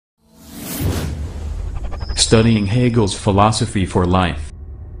studying Hegel's philosophy for life.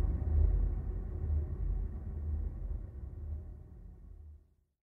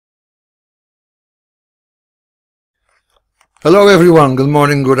 Hello everyone, good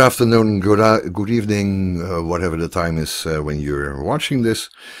morning, good afternoon, good evening, whatever the time is when you're watching this.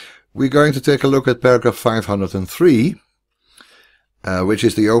 We're going to take a look at paragraph 503, which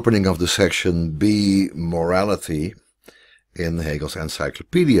is the opening of the section B, Morality, in Hegel's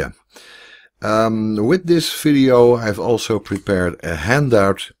Encyclopedia. With this video I've also prepared a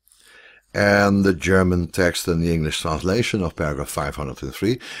handout and the German text and the English translation of paragraph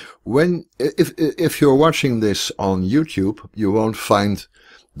 503. If you're watching this on YouTube, you won't find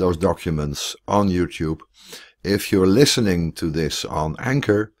those documents on YouTube. If you're listening to this on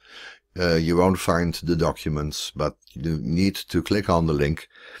Anchor, you won't find the documents, but you need to click on the link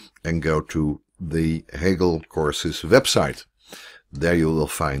and go to the Hegel courses website. There you will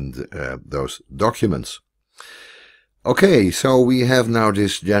find those documents. Okay, so we have now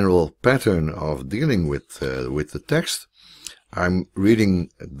this general pattern of dealing with the text. I'm reading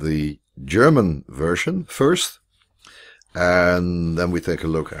the German version first, and then we take a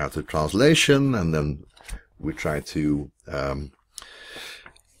look at the translation, and then we try to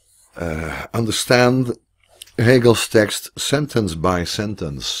understand Hegel's text sentence by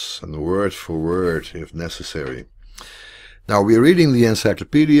sentence and word for word if necessary. Now, we're reading the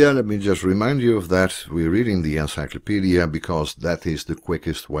Encyclopedia. Let me just remind you of that. We're reading the Encyclopedia because that is the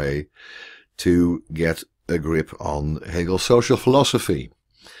quickest way to get a grip on Hegel's social philosophy.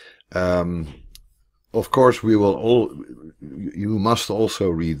 Of course, you must also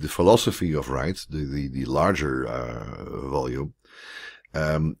read the Philosophy of Right, the larger volume.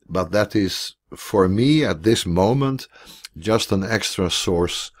 But that is, for me, at this moment, just an extra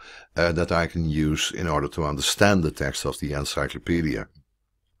source that I can use in order to understand the text of the Encyclopedia.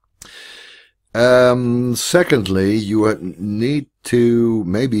 Secondly,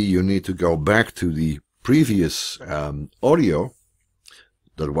 maybe you need to go back to the previous audio.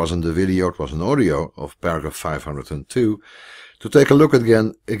 That wasn't a video, it was an audio of paragraph 502, to take a look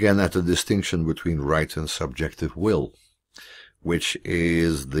again at the distinction between right and subjective will, which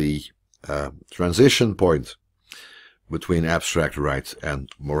is the transition point between abstract right and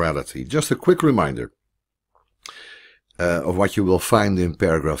morality. Just a quick reminder of what you will find in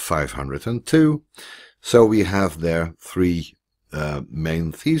paragraph 502. So we have there three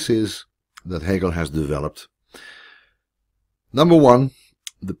main theses that Hegel has developed. Number one,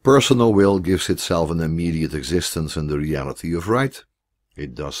 the personal will gives itself an immediate existence in the reality of right.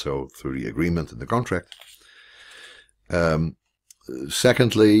 It does so through the agreement and the contract.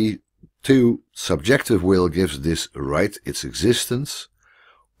 Secondly, two, subjective will gives this right its existence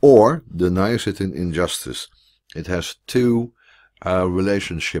or denies it in injustice. It has two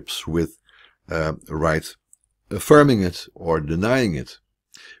relationships with right, affirming it or denying it,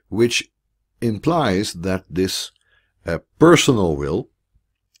 which implies that this personal will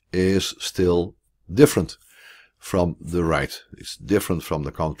is still different from the right. It's different from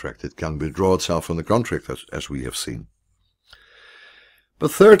the contract. It can withdraw itself from the contract, as we have seen.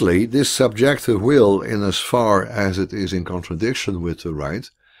 But thirdly, this subjective will, in as far as it is in contradiction with the right,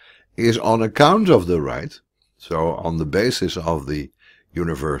 is on account of the right, so on the basis of the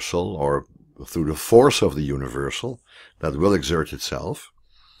universal, or through the force of the universal, that will exert itself,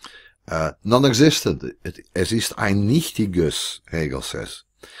 non-existent. Es ist ein Nichtiges, Hegel says.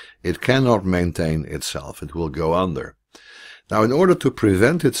 It cannot maintain itself. It will go under. Now, in order to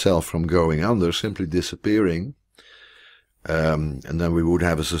prevent itself from going under, simply disappearing, and then we would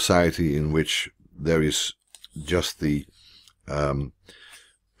have a society in which there is just the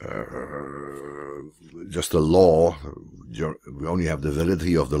law. We only have the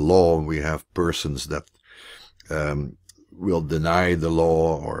validity of the law, and we have persons that will deny the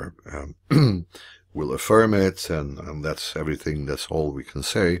law or will affirm it, and that's everything. That's all we can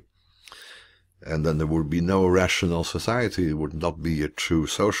say. And then there would be no rational society. It would not be a true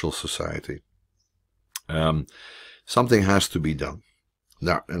social society. Something has to be done.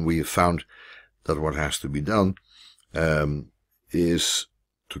 Now, and we have found that what has to be done is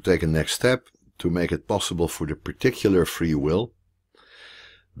to take a next step to make it possible for the particular free will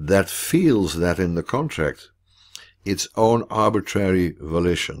that feels that in the contract its own arbitrary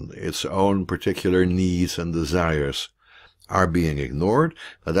volition, its own particular needs and desires are being ignored,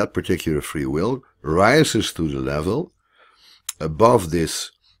 that particular free will rises to the level above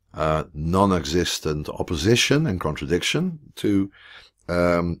this non-existent opposition and contradiction to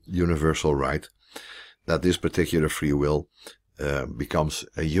universal right, that this particular free will becomes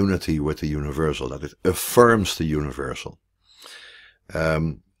a unity with the universal, that it affirms the universal.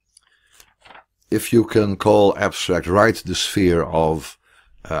 if you can call abstract right the sphere of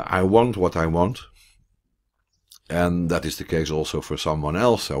I want what I want, and that is the case also for someone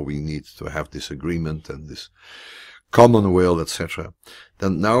else, so we need to have this agreement and this common will, etc.,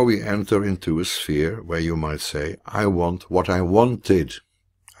 then now we enter into a sphere where you might say, I want what I wanted.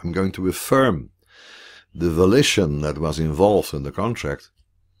 I'm going to affirm the volition that was involved in the contract,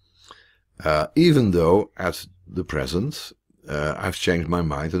 even though at the present I've changed my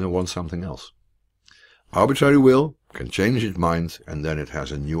mind and I want something else. Arbitrary will can change its mind and then it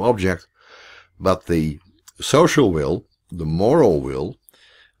has a new object, but the social will, the moral will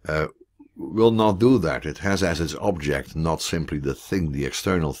not do that. It has as its object not simply the thing, the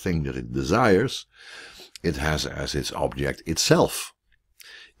external thing that it desires, it has as its object itself.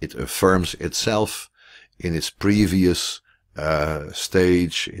 It affirms itself in its previous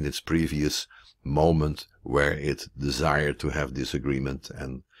stage, in its previous moment where it desired to have this agreement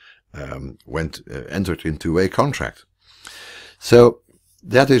and entered into a contract. So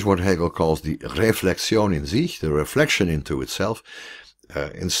that is what Hegel calls the Reflexion in sich, the reflection into itself.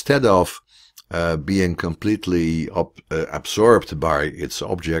 Instead of being completely absorbed by its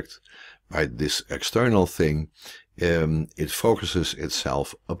object, by this external thing, it focuses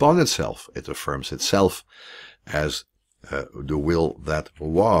itself upon itself. It affirms itself as the will that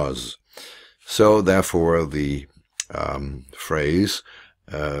was. So therefore the phrase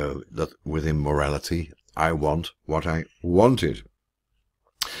that within morality, I want what I wanted.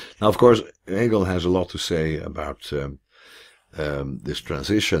 Now, of course, Hegel has a lot to say about this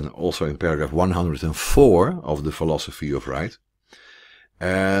transition, also in paragraph 104 of the Philosophy of Right.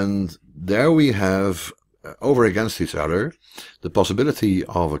 And there we have, over against each other, the possibility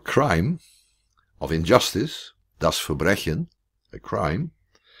of a crime, of injustice, das Verbrechen, a crime.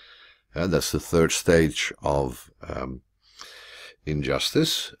 That's the third stage of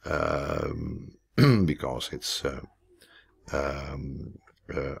injustice, because it's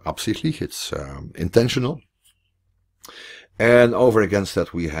absichtlich, it's intentional. And over against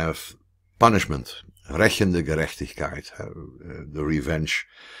that we have punishment, rächende Gerechtigkeit, the revenge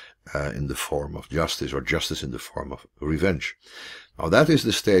in the form of justice, or justice in the form of revenge. Now that is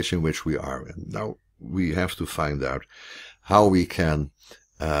the stage in which we are. And now we have to find out how we can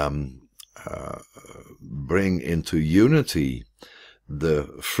bring into unity the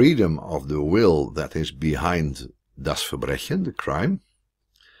freedom of the will that is behind das Verbrechen, the crime,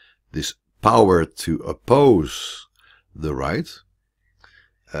 this power to oppose the right,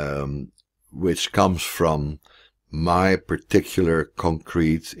 which comes from my particular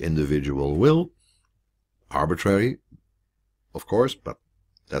concrete individual will, arbitrary, of course, but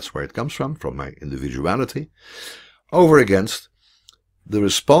that's where it comes from my individuality, over against the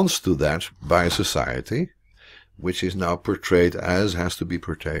response to that by society, which is now portrayed as, has to be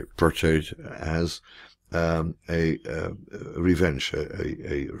portrayed as a revenge,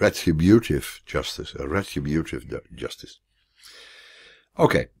 a retributive justice,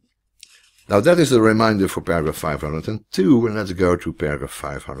 Okay, now that is the reminder for paragraph 502, and let's go to paragraph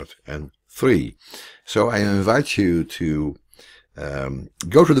 503. So I invite you to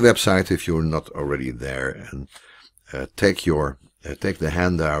go to the website if you're not already there, and take the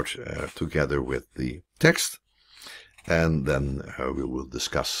handout together with the text, and then we will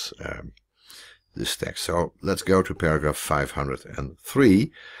discuss this text. So let's go to paragraph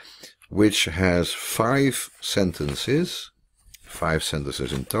 503, which has 5 sentences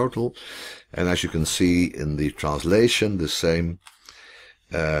in total, and as you can see in the translation, the same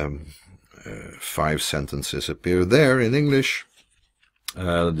 5 sentences appear there in English.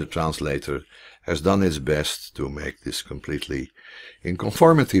 The translator has done its best to make this completely in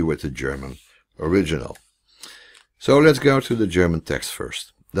conformity with the German original. So let's go to the German text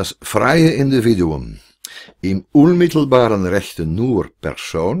first. Das freie Individuum im unmittelbaren Rechte nur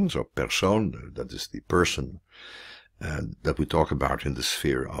Person, so Person, that is the person that we talk about in the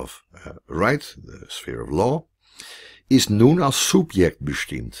sphere of right, the sphere of law, is nun als Subjekt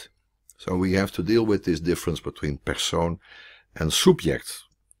bestimmt. So we have to deal with this difference between Person and Subjekt.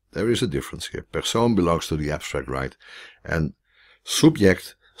 There is a difference here. Person belongs to the abstract right, and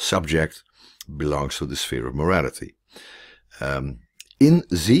subject belongs to the sphere of morality. In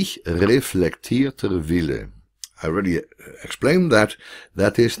sich reflektierter Wille. I already explained that.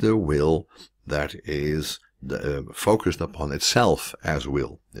 That is the will that is focused upon itself as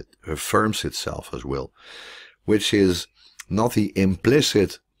will. It affirms itself as will, which is not the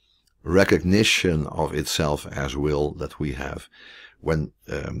implicit recognition of itself as will that we have when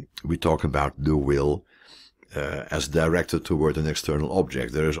we talk about the will as directed toward an external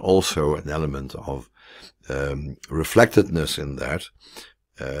object. There is also an element of reflectedness in that,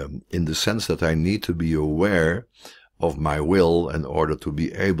 in the sense that I need to be aware of my will in order to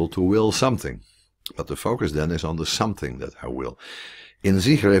be able to will something. But the focus then is on the something that I will. In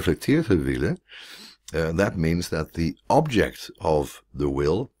sich reflektierte Wille, that means that the object of the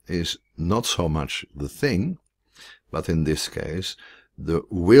will is not so much the thing, but in this case, the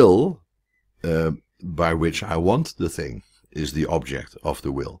will by which I want the thing is the object of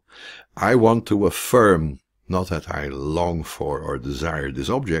the will. I want to affirm not that I long for or desire this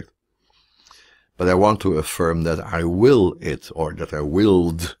object, but I want to affirm that I will it, or that I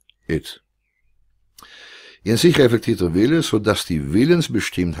willed it. In sich reflektierter Wille, sodass die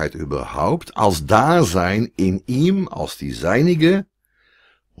Willensbestimmtheit überhaupt als Dasein in ihm, als die seinige,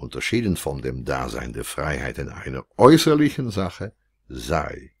 unterschieden von dem Dasein der Freiheit in einer äußerlichen Sache,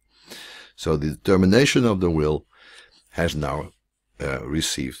 sei. So the determination of the will has now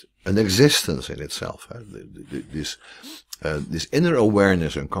received an existence in itself. This inner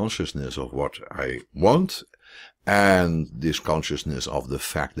awareness and consciousness of what I want, and this consciousness of the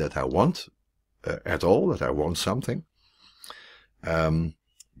fact that I want at all, that I want something,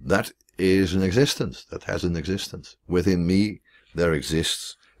 that is an existence, that has an existence. Within me there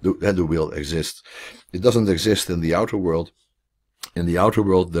exists, the will exists. It doesn't exist in the outer world. In the outer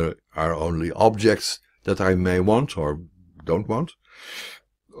world there are only objects that I may want or don't want,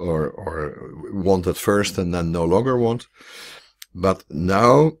 or want at first and then no longer want. But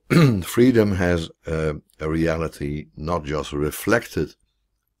now freedom has a reality not just reflected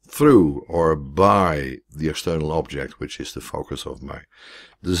through or by the external object, which is the focus of my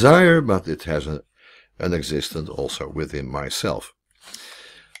desire, but it has an existence also within myself.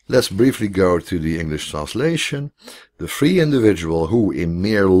 Let's briefly go to the English translation. The free individual who in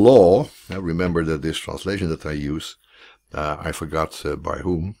mere law, remember that this translation that I use, I forgot by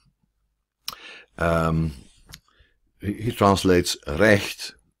whom, he translates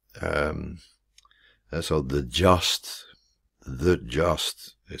recht, so the just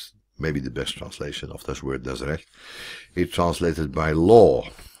is maybe the best translation of this word, das Recht. He translated by law,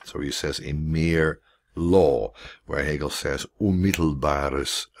 so he says in mere law, where Hegel says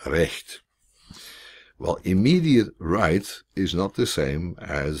unmittelbares Recht. Well, immediate right is not the same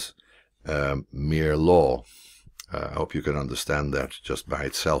as mere law. I hope you can understand that just by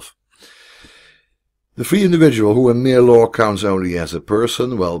itself. The free individual who in mere law counts only as a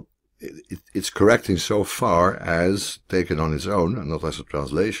person, well, it's correct in so far as, taken on its own, and not as a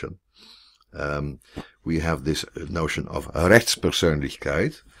translation, we have this notion of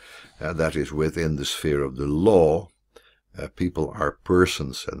rechtspersoonlijkheid, that is within the sphere of the law. People are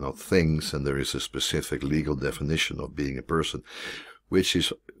persons and not things, and there is a specific legal definition of being a person, which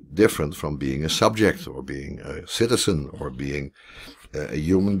is different from being a subject, or being a citizen, or being a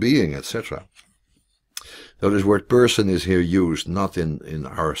human being, etc. So this word person is here used not in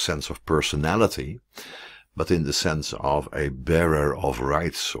our sense of personality, but in the sense of a bearer of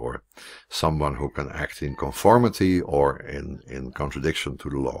rights, or someone who can act in conformity or in contradiction to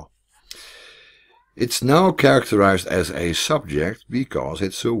the law. It's now characterized as a subject because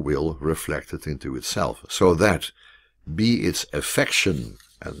it's a will reflected into itself, so that be its affection,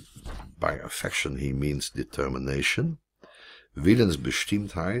 and by affection he means determination,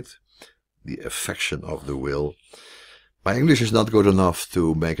 Willensbestimmtheit, the affection of the will. My English is not good enough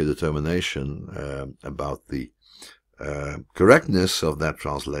to make a determination about the correctness of that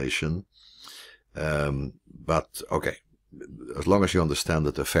translation, but okay, as long as you understand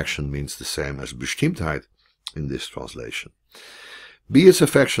that affection means the same as Bestimmtheit in this translation. Be its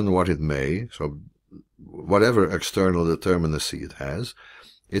affection what it may, so whatever external determinacy it has,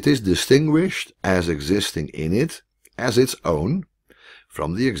 it is distinguished as existing in it as its own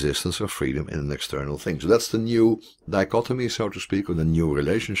from the existence of freedom in an external thing. So that's the new dichotomy, so to speak, or the new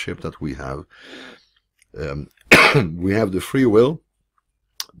relationship that we have. We have the free will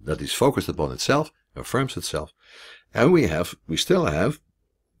that is focused upon itself, affirms itself, and we still have,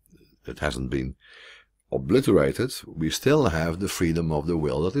 it hasn't been obliterated, we still have the freedom of the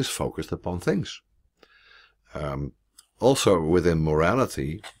will that is focused upon things. Also within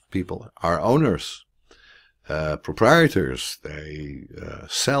morality, people are owners, proprietors. They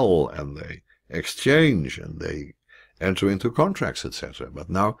sell and they exchange and they enter into contracts, etc. But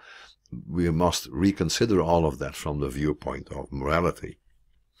now we must reconsider all of that from the viewpoint of morality.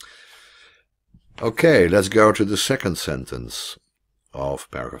 Okay, let's go to the second sentence of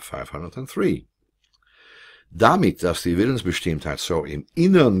paragraph 503. Damit, dass die Willensbestimmtheit so im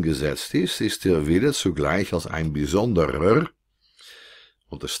Innern gesetzt ist der Wille zugleich als ein besonderer,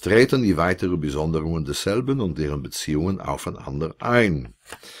 und es treten die weiteren Besonderungen desselben und deren Beziehungen aufeinander ein.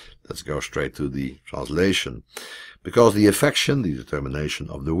 Let's go straight to the translation. Because the affection, the determination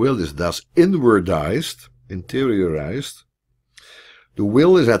of the will, is thus inwardized, interiorized, the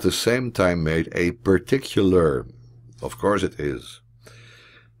will is at the same time made a particular. Of course it is.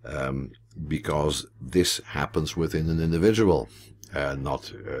 Because this happens within an individual. Not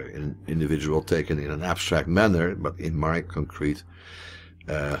an individual taken in an abstract manner, but in my concrete,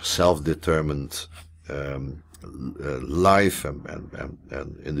 self-determined life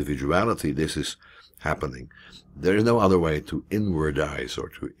and individuality. This is happening. There is no other way to inwardize or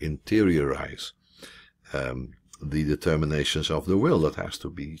to interiorize the determinations of the will. That has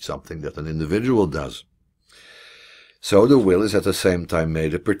to be something that an individual does. So the will is at the same time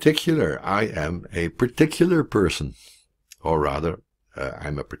made a particular. I am a particular person, or rather,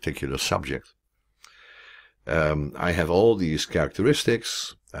 I'm a particular subject. I have all these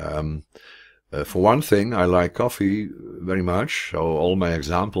characteristics. For one thing, I like coffee very much, so all my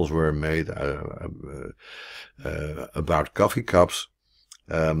examples were made about coffee cups.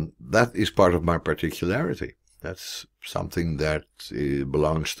 That is part of my particularity. That's something that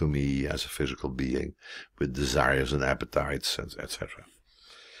belongs to me as a physical being, with desires and appetites, etc.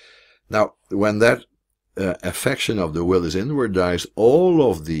 Now, when that affection of the will is inwardized,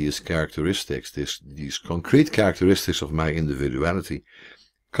 all of these characteristics, these concrete characteristics of my individuality,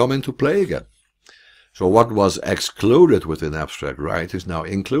 come into play again. So what was excluded within abstract right is now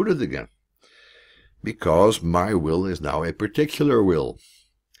included again, because my will is now a particular will,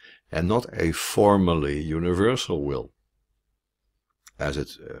 and not a formally universal will, as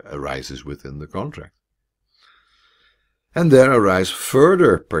it arises within the contract. And there arise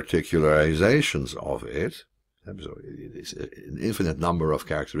further particularizations of it. So it is an infinite number of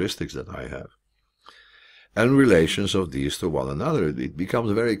characteristics that I have, and relations of these to one another. It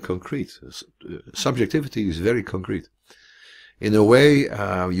becomes very concrete. Subjectivity is very concrete. In a way,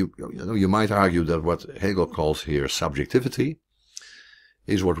 you might argue that what Hegel calls here subjectivity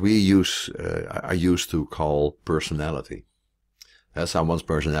is what we are used to call personality. Someone's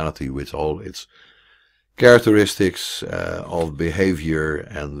personality with all its characteristics of behavior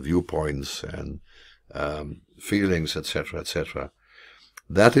and viewpoints and feelings, etc., etc.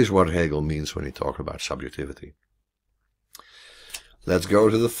 That is what Hegel means when he talks about subjectivity. Let's go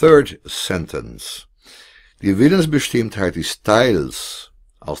to the third sentence. Die Willensbestimmtheit ist teils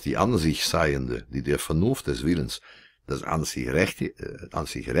als die an sich seiende, die der Vernunft des Willens, das an sich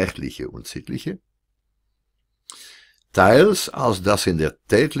rechtliche und sittliche, teils als das in der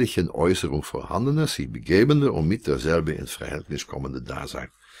tätlichen Äußerung vorhandene, sie begebende und mit derselbe ins Verhältnis kommende Dasein.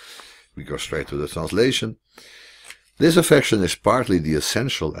 We go straight to the translation. This affection is partly the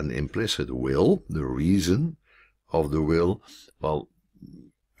essential and implicit will, the reason of the will. Well,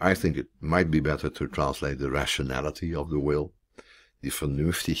 I think it might be better to translate the rationality of the will, the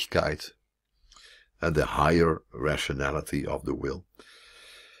Vernünftigkeit, and the higher rationality of the will.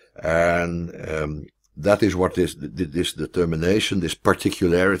 And that is what this determination, this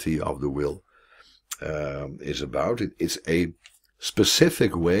particularity of the will is about. It's a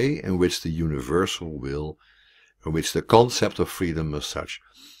specific way in which the universal will, in which the concept of freedom as such,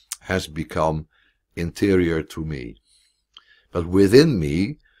 has become interior to me. But within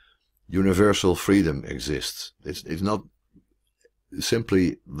me, universal freedom exists. It's not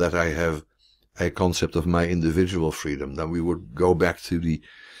simply that I have a concept of my individual freedom. Then we would go back to the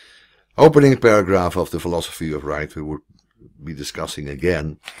opening paragraph of the philosophy of right. We would be discussing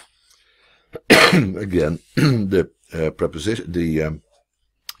again the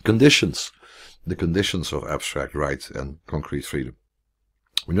conditions of abstract right and concrete freedom.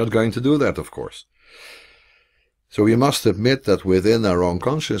 We're not going to do that, of course. So we must admit that within our own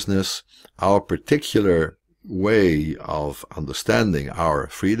consciousness, our particular way of understanding our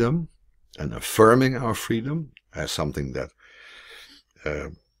freedom and affirming our freedom as something that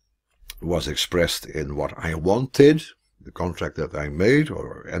was expressed in what I wanted, the contract that I made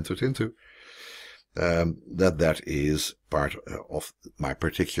or entered into, that is part of my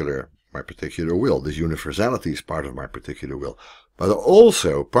particular will. This universality is part of my particular will. But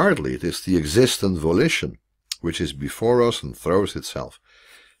also, partly, it is the existent volition, which is before us and throws itself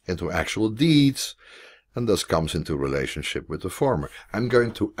into actual deeds, and thus comes into relationship with the former. I'm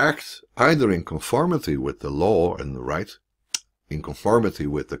going to act either in conformity with the law and the right, in conformity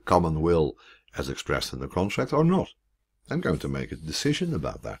with the common will as expressed in the contract, or not. I'm going to make a decision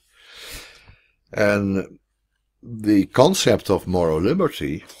about that. And the concept of moral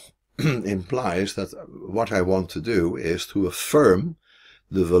liberty implies that what I want to do is to affirm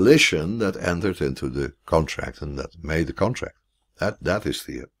the volition that entered into the contract and that made the contract. That is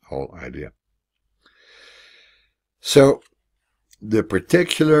the whole idea. So the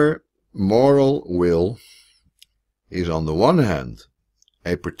particular moral will is on the one hand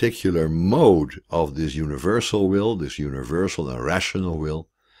a particular mode of this universal will, this universal and rational will,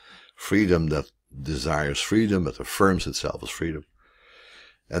 freedom that desires freedom, that affirms itself as freedom,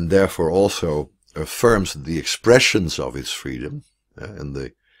 and therefore also affirms the expressions of its freedom and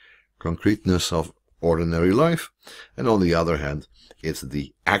the concreteness of ordinary life. And on the other hand, it's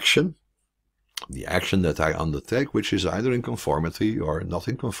the action that I undertake, which is either in conformity or not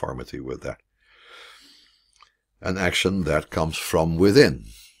in conformity with that. An action that comes from within.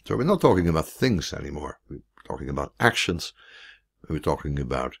 So we're not talking about things anymore. We're talking about actions. We're talking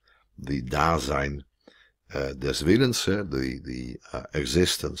about the Dasein des Willens, the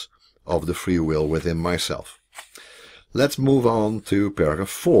existence of the free will within myself. Let's move on to paragraph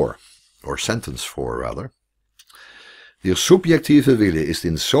 4, or sentence 4 rather. Der subjektive Wille ist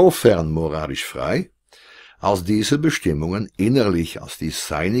insofern moralisch frei, als diese Bestimmungen innerlich als die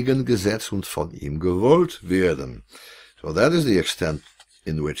seinigen gesetzt und von ihm gewollt werden. So that is the extent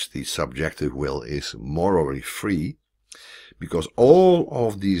in which the subjective will is morally free, because all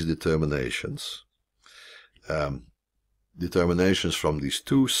of these determinations, determinations from these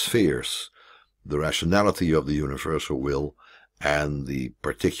two spheres, the rationality of the universal will and the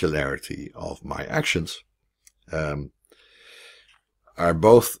particularity of my actions, are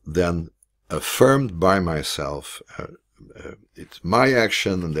both then affirmed by myself. It's my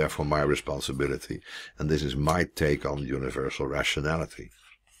action and therefore my responsibility, and this is my take on universal rationality.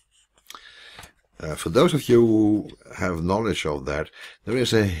 For those of you who have knowledge of that, there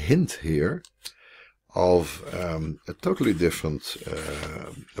is a hint here of a totally different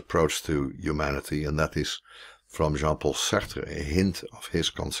approach to humanity, and that is from Jean-Paul Sartre, a hint of his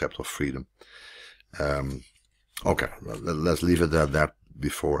concept of freedom. Okay, let's leave it at that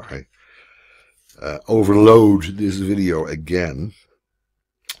before I overload this video again.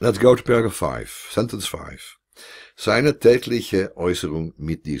 Let's go to paragraph 5, sentence 5. Seine tätliche Äußerung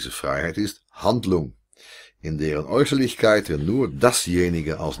mit dieser Freiheit ist Handlung, in deren Äußerlichkeit nur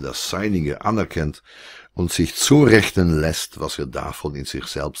dasjenige als das Seinige anerkennt und sich zurechnen lässt, was davon in sich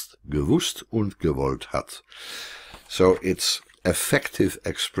selbst gewusst und gewollt hat. So its effective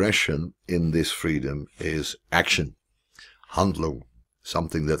expression in this freedom is action, Handlung,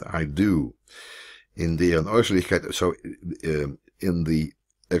 something that I do. In deren Äußerlichkeit, so in the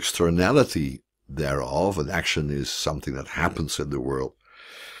externality thereof, an action is something that happens in the world.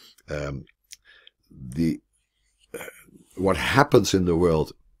 What happens in the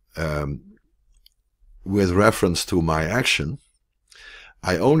world with reference to my action,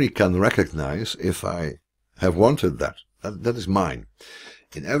 I only can recognize if I have wanted that. That is mine.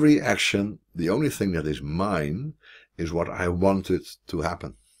 In every action, the only thing that is mine is what I wanted to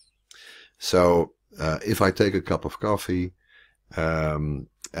happen. So if I take a cup of coffee and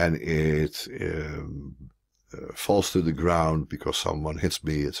it falls to the ground because someone hits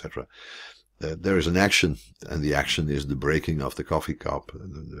me, etc., there is an action, and the action is the breaking of the coffee cup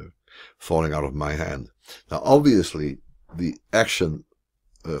and the falling out of my hand. Now, obviously, the action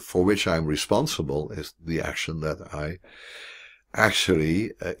for which I'm responsible is the action that I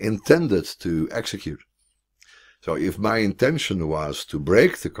actually intended to execute. So if my intention was to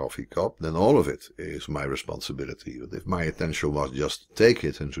break the coffee cup, then all of it is my responsibility. But if my intention was just to take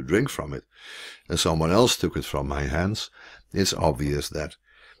it and to drink from it, and someone else took it from my hands, it's obvious that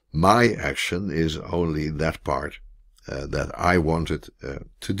my action is only that part that I wanted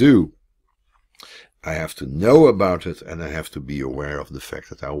to do. I have to know about it, and I have to be aware of the fact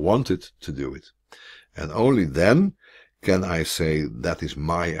that I wanted to do it. And only then can I say that is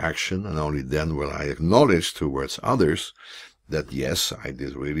my action, and only then will I acknowledge towards others that yes, I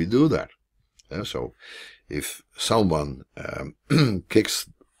did really do that. So if someone kicks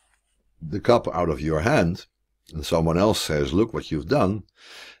the cup out of your hand, and someone else says, look what you've done,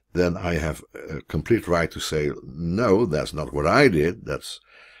 then I have a complete right to say, no, that's not what I did, that's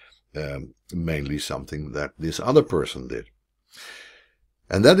mainly something that this other person did.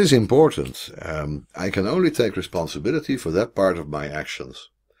 And that is important. I can only take responsibility for that part of my actions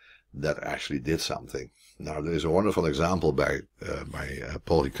that actually did something. Now, there is a wonderful example by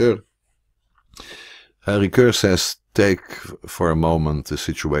Paul Ricoeur. Ricoeur says, take for a moment the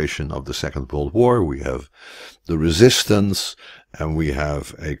situation of the Second World War. We have the resistance, and we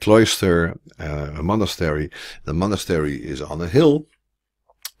have a cloister, a monastery. The monastery is on a hill,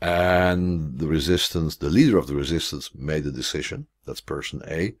 and the resistance, the leader of the resistance made a decision. That's person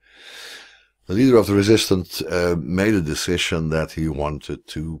A. The leader of the resistance made a decision that he wanted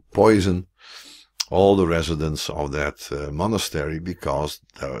to poison all the residents of that monastery because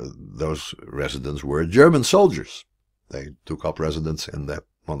those residents were German soldiers. They took up residence in that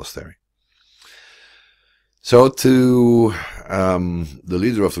monastery. So to the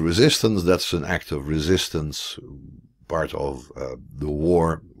leader of the resistance, that's an act of resistance, part of the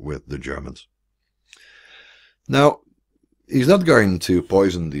war with the Germans. Now, he's not going to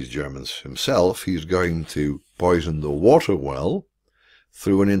poison these Germans himself. He's going to poison the water well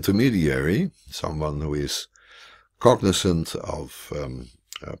through an intermediary, someone who is cognizant of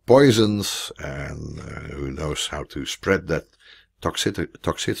poisons and who knows how to spread that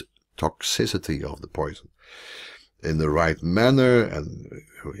toxicity of the poison in the right manner, and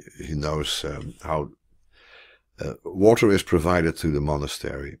he knows how water is provided to the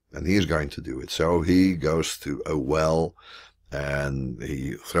monastery, and he is going to do it. So he goes to a well and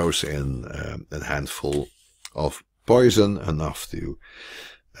he throws in a handful of poison, enough to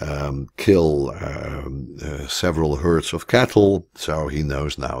kill several herds of cattle. So he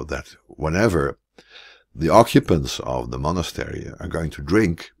knows now that whenever the occupants of the monastery are going to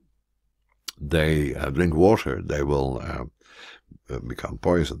drink, they drink water, they will become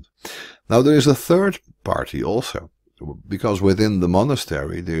poisoned. Now there is a third party also, because within the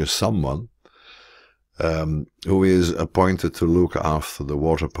monastery there is someone who is appointed to look after the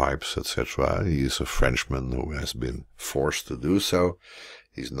water pipes, etc. He is a Frenchman who has been forced to do so.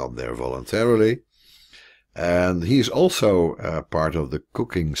 He's not there voluntarily. And he is also part of the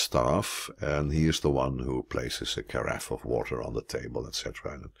cooking staff, and he is the one who places a carafe of water on the table,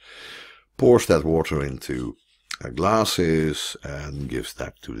 etc. and pours that water into glasses and gives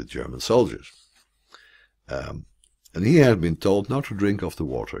that to the German soldiers. And he has been told not to drink of the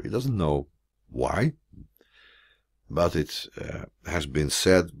water. He doesn't know why, but it has been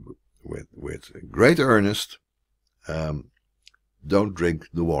said with great earnest, don't drink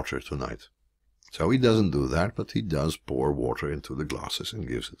the water tonight. So he doesn't do that, but he does pour water into the glasses and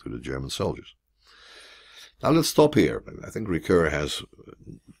gives it to the German soldiers. Now let's stop here. I think Ricoeur has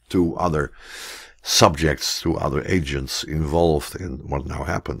two other subjects, two other agents involved in what now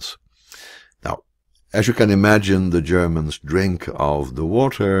happens. Now, as you can imagine, the Germans drink of the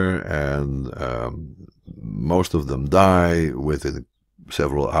water, and most of them die within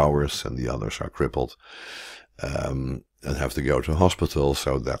several hours, and the others are crippled and have to go to hospital.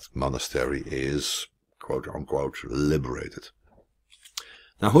 So that monastery is, quote unquote, liberated.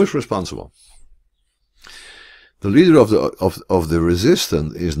 Now, who is responsible? The leader of the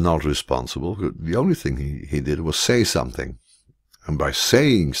resistance is not responsible. The only thing he did was say something, and by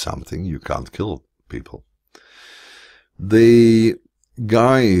saying something you can't kill people. The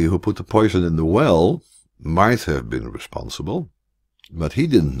guy who put the poison in the well might have been responsible, but he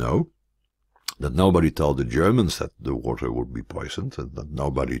didn't know that nobody told the Germans that the water would be poisoned, and that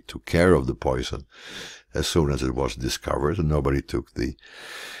nobody took care of the poison as soon as it was discovered, and nobody took the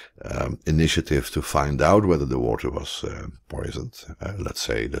initiative to find out whether the water was poisoned. Let's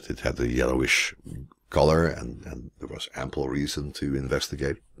say that it had a yellowish color, and there was ample reason to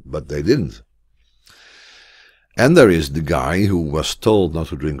investigate, but they didn't. And there is the guy who was told not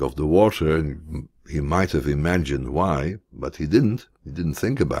to drink of the water, and he might have imagined why, but he didn't. He didn't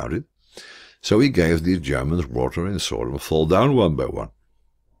think about it. So he gave these Germans water and saw them fall down one by one.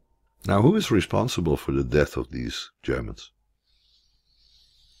 Now, who is responsible for the death of these Germans?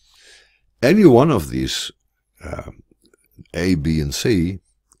 Any one of these, A, B, and C,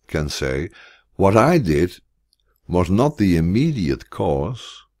 can say, what I did was not the immediate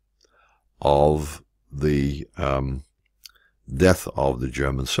cause of the death of the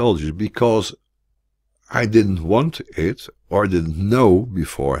German soldiers, because I didn't want it or didn't know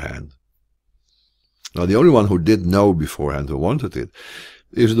beforehand. Now, the only one who did know beforehand who wanted it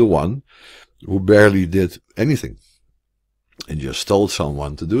is the one who barely did anything and just told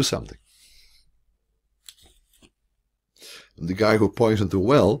someone to do something. And the guy who poisoned the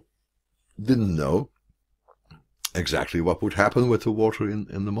well didn't know exactly what would happen with the water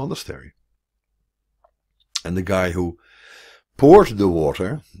in the monastery. And the guy who poured the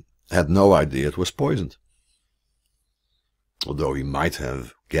water had no idea it was poisoned, although he might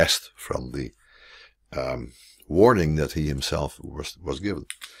have guessed from the warning that he himself was given.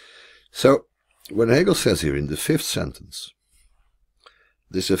 So, when Hegel says here in the fifth sentence,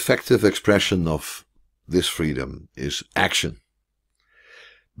 this effective expression of this freedom is action,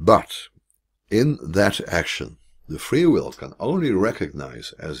 but in that action, the free will can only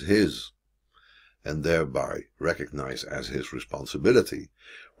recognize as his, and thereby recognize as his responsibility,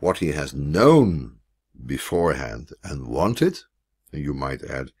 what he has known beforehand and wanted, and you might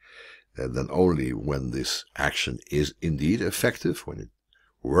add, then only when this action is indeed effective, when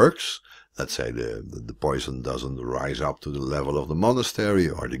works. Let's say the poison doesn't rise up to the level of the monastery,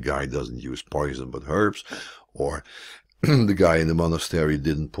 or the guy doesn't use poison but herbs, or the guy in the monastery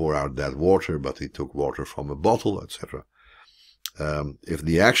didn't pour out that water, but he took water from a bottle, etc. If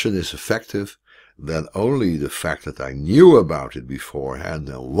the action is effective, then only the fact that I knew about it beforehand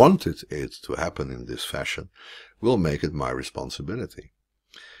and wanted it to happen in this fashion will make it my responsibility.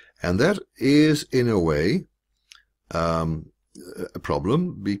 And that is, in a way, a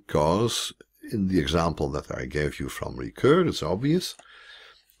problem, because in the example that I gave you from Ricoeur, it's obvious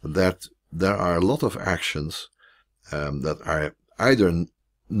that there are a lot of actions that are either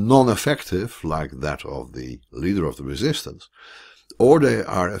non-effective, like that of the leader of the resistance, or they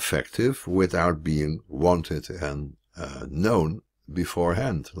are effective without being wanted and known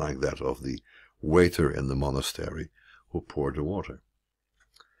beforehand, like that of the waiter in the monastery who poured the water.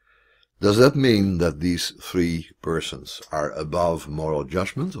 Does that mean that these three persons are above moral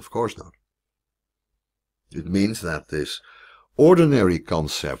judgment? Of course not. It means that this ordinary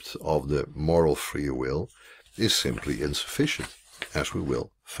concept of the moral free will is simply insufficient, as we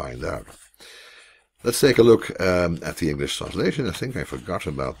will find out. Let's take a look at the English translation. I think I forgot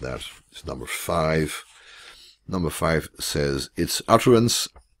about that. It's number 5. Number 5 says, its utterance,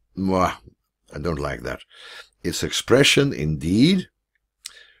 I don't like that. Its expression, indeed,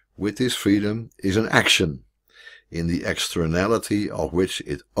 with this freedom, is an action, in the externality of which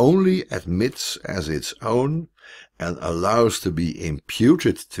it only admits as its own and allows to be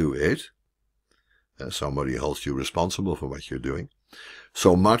imputed to it. Somebody holds you responsible for what you're doing,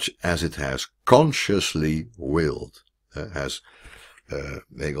 so much as it has consciously willed. As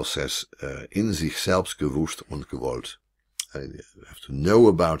Hegels says, in sich selbst gewusst und gewollt. You have to know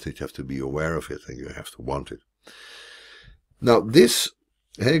about it, you have to be aware of it, and you have to want it. Now this,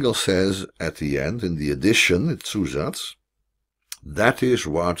 Hegel says at the end, in the addition, the Zusatz, that is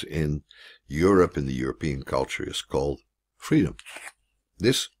what in Europe, in the European culture, is called freedom.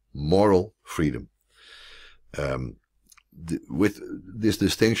 This moral freedom. With this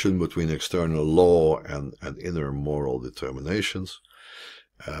distinction between external law and inner moral determinations.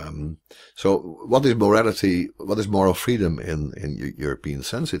 So what is morality, what is moral freedom in European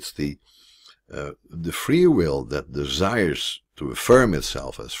sense? It's the free will that desires to affirm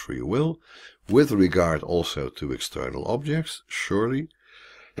itself as free will, with regard also to external objects, surely,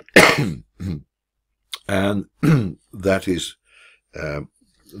 and that is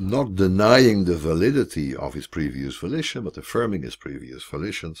not denying the validity of his previous volition, but affirming his previous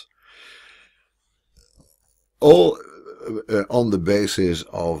volitions, all on the basis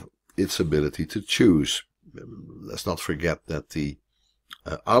of its ability to choose. Let's not forget that the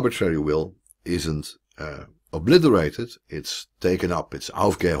arbitrary will isn't obliterated, it's taken up, it's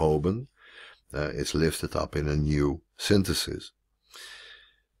aufgehoben, it's lifted up in a new synthesis.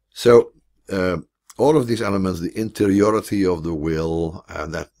 So all of these elements, the interiority of the will,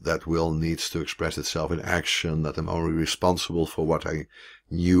 that will needs to express itself in action, that I'm only responsible for what I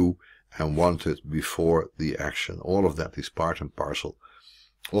knew and wanted before the action, all of that is part and parcel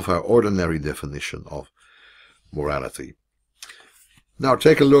of our ordinary definition of morality. Now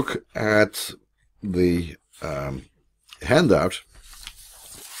take a look at the handout.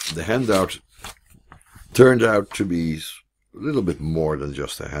 The handout turned out to be a little bit more than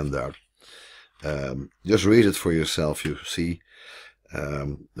just a handout. Just read it for yourself. You see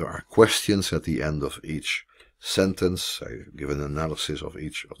there are questions at the end of each sentence. I give an analysis of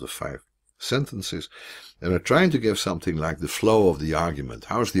each of the 5 sentences, and I'm trying to give something like the flow of the argument.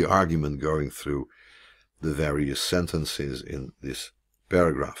 How's the argument going through the various sentences in this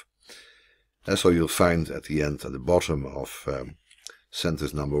paragraph? And so you'll find at the end, at the bottom of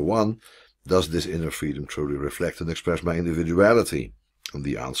sentence number 1, does this inner freedom truly reflect and express my individuality? And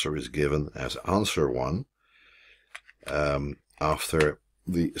the answer is given as answer 1 after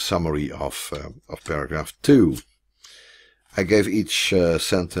the summary of paragraph 2. I gave each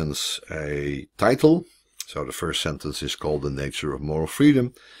sentence a title. So the first sentence is called The Nature of Moral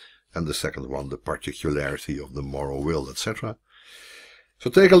Freedom, and the second one, The Particularity of the Moral Will, etc. So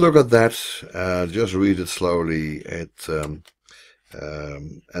take a look at that, just read it slowly. It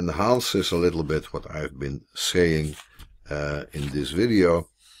enhances a little bit what I've been saying in this video,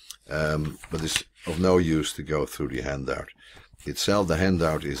 but it's of no use to go through the handout itself. The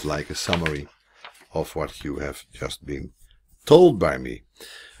handout is like a summary of what you have just been told by me.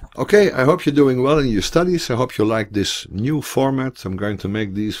 Okay, I hope you're doing well in your studies. I hope you like this new format. I'm going to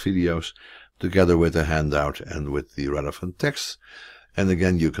make these videos together with a handout and with the relevant text. And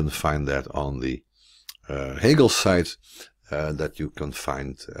again, you can find that on the Hegel site, that you can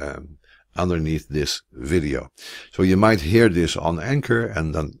find underneath this video. So you might hear this on Anchor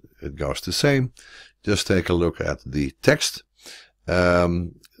and then it goes the same. Just take a look at the text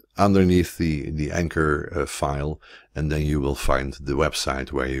underneath the Anchor file, and then you will find the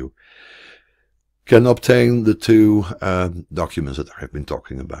website where you can obtain the two documents that I have been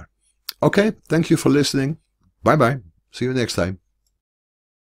talking about. Okay, thank you for listening. Bye bye. See you next time.